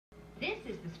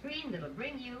This is the screen that'll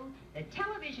bring you the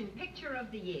television picture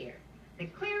of the year. The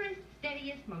clearest,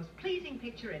 steadiest, most pleasing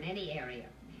picture in any area.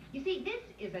 You see, this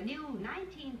is a new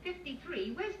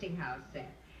 1953 Westinghouse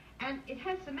set. And it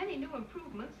has so many new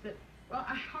improvements that, well,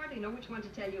 I hardly know which one to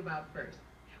tell you about first.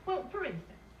 Well, for instance,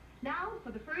 now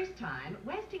for the first time,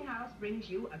 Westinghouse brings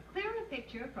you a clearer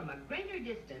picture from a greater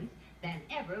distance than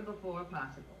ever before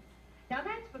possible. Now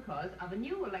that's because of a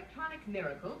new electronic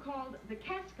miracle called the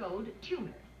Cascode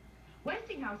Tuner.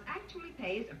 Westinghouse actually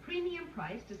pays a premium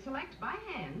price to select by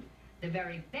hand the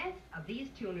very best of these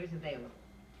tuners available.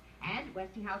 And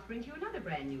Westinghouse brings you another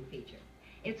brand new feature.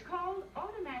 It's called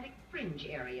automatic fringe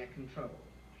area control.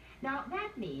 Now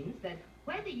that means that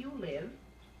whether you live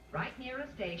right near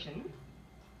a station,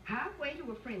 halfway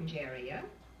to a fringe area,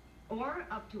 or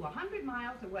up to 100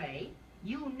 miles away,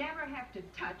 you never have to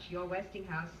touch your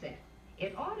Westinghouse set.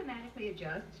 It automatically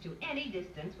adjusts to any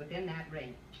distance within that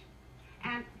range.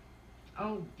 And,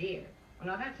 oh dear, well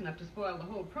now that's enough to spoil the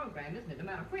whole program, isn't it, no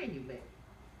matter where you live?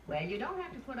 Well, you don't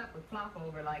have to put up with flop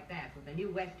over like that with the new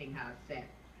Westinghouse set,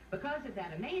 because of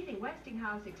that amazing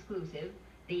Westinghouse exclusive,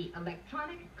 the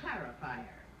electronic clarifier.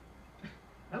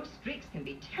 Those streaks can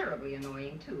be terribly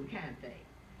annoying too, can't they?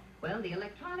 Well, the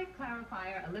electronic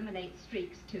clarifier eliminates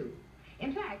streaks too.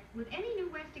 In fact, with any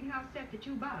new Westinghouse set that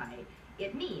you buy,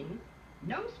 it means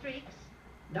no streaks,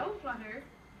 no flutter,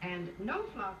 and no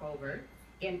flop over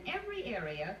in every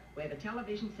area where the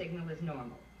television signal is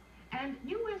normal. And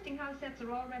new Westinghouse sets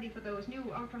are all ready for those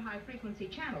new ultra-high frequency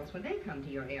channels when they come to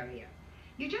your area.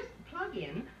 You just plug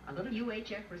in a little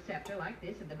UHF receptor like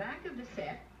this at the back of the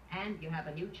set, and you have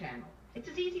a new channel. It's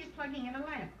as easy as plugging in a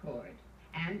lamp cord.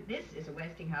 And this is a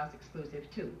Westinghouse exclusive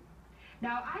too.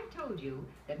 Now, I told you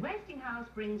that Westinghouse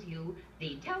brings you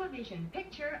the television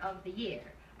picture of the year.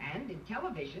 And in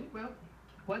television, well,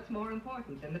 what's more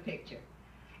important than the picture?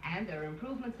 And there are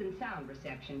improvements in sound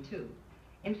reception too.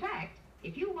 In fact,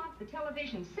 if you want the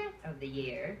television set of the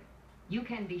year, you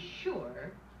can be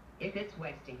sure if it's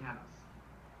Westinghouse.